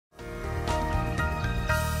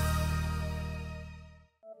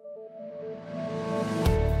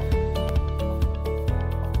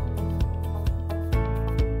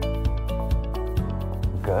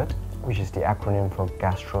is the acronym for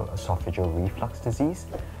gastroesophageal reflux disease.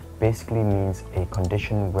 Basically means a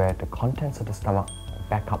condition where the contents of the stomach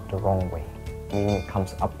back up the wrong way, meaning it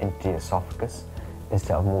comes up into the esophagus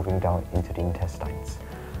instead of moving down into the intestines.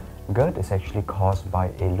 GERD is actually caused by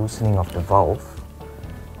a loosening of the valve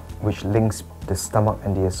which links the stomach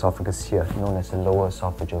and the esophagus here, known as the lower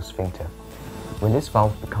esophageal sphincter. When this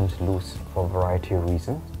valve becomes loose for a variety of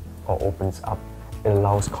reasons or opens up, it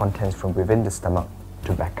allows contents from within the stomach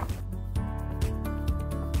to back up.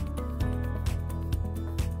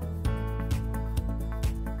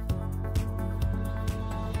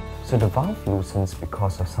 So the valve loosens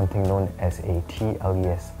because of something known as a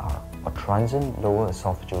TLESR, or transient lower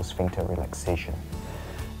esophageal sphincter relaxation.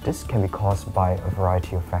 This can be caused by a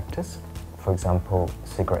variety of factors, for example,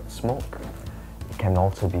 cigarette smoke. It can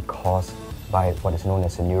also be caused by what is known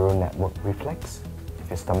as a neural network reflex. If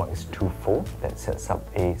your stomach is too full, that sets up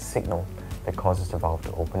a signal that causes the valve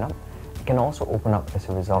to open up. It can also open up as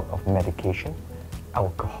a result of medication,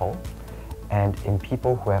 alcohol, and in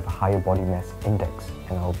people who have a higher body mass index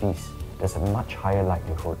and are obese, there's a much higher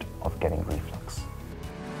likelihood of getting reflux.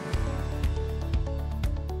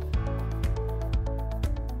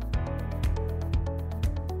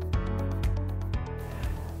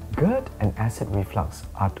 GERD and acid reflux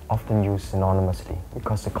are often used synonymously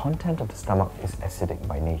because the content of the stomach is acidic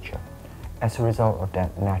by nature. As a result of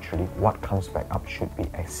that, naturally, what comes back up should be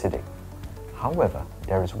acidic. However,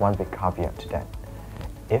 there is one big caveat to that.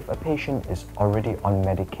 If a patient is already on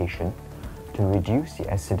medication to reduce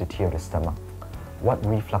the acidity of the stomach, what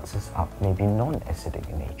refluxes up may be non-acidic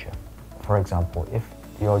in nature. For example, if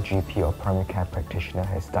your GP or primary care practitioner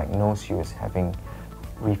has diagnosed you as having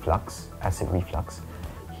reflux, acid reflux,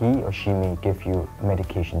 he or she may give you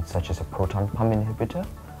medications such as a proton pump inhibitor,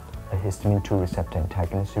 a histamine 2 receptor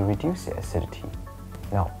antagonist to reduce the acidity.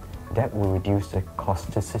 Now, that will reduce the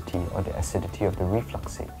causticity or the acidity of the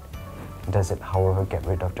refluxate. Does it, however, get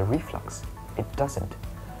rid of the reflux? It doesn't.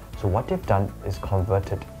 So what they've done is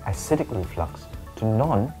converted acidic reflux to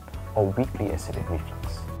non- or weakly acidic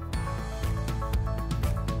reflux.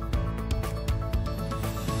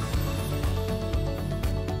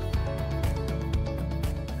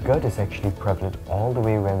 GERD is actually prevalent all the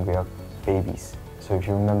way when we are babies. So if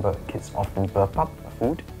you remember, kids often burp up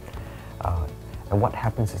food. And what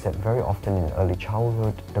happens is that very often in early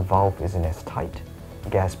childhood, the valve isn't as tight.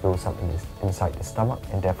 Gas builds up inside the stomach,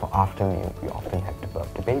 and therefore after meal, we often have to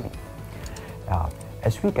burp the baby.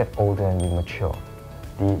 As we get older and we mature,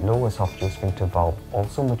 the lower esophageal sphincter valve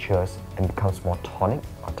also matures and becomes more tonic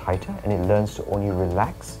or tighter, and it learns to only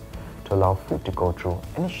relax to allow food to go through,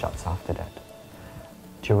 and it shuts after that.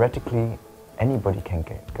 Theoretically, anybody can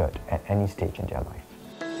get GERD at any stage in their life.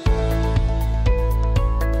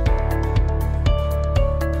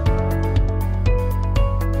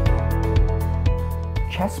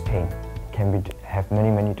 Chest pain can have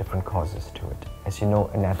many different causes to it. As you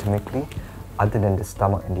know, anatomically, other than the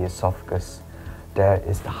stomach and the esophagus, there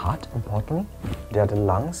is the heart, importantly, there are the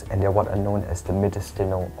lungs, and there are what are known as the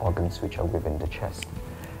mediastinal organs, which are within the chest.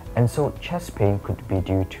 And so chest pain could be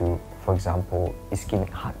due to, for example, ischemic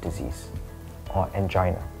heart disease or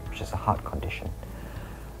angina, which is a heart condition.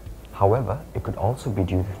 However, it could also be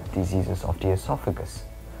due to diseases of the esophagus,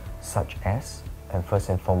 such as, and first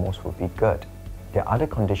and foremost, would be GERD. There are other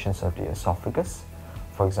conditions of the esophagus,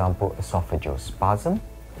 for example, esophageal spasm,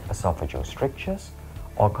 esophageal strictures,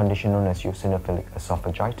 or a condition known as eosinophilic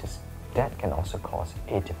esophagitis. That can also cause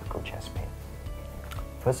atypical chest pain.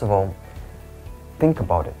 First of all, think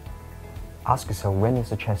about it. Ask yourself, when is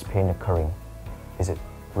the chest pain occurring? Is it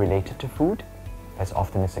related to food, as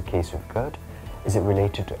often is the case with GERD? Is it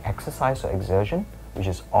related to exercise or exertion, which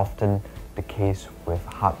is often the case with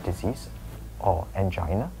heart disease or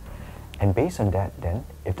angina? And based on that, then,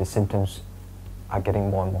 if the symptoms are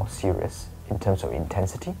getting more and more serious in terms of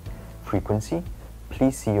intensity, frequency,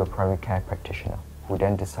 please see your primary care practitioner, who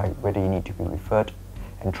then decide whether you need to be referred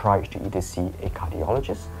and try to either see a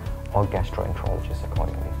cardiologist or gastroenterologist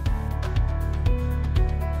accordingly.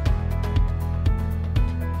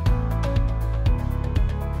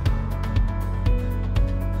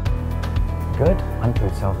 GERD unto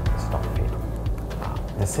itself is not fatal.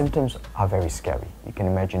 The symptoms are very scary. You can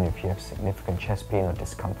imagine if you have significant chest pain or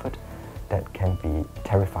discomfort, that can be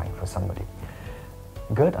terrifying for somebody.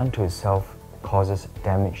 GERD unto itself causes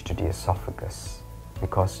damage to the esophagus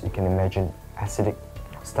because you can imagine acidic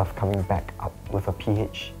stuff coming back up with a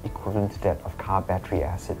pH equivalent to that of car battery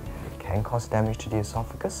acid can cause damage to the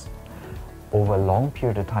esophagus. Over a long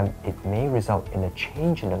period of time, it may result in a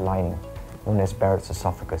change in the lining known as Barrett's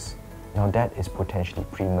esophagus. Now that is potentially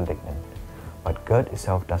pre-malignant, but GERD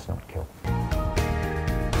itself does not kill.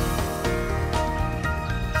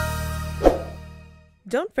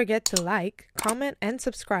 Don't forget to like, comment, and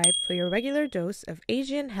subscribe for your regular dose of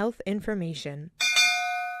Asian health information.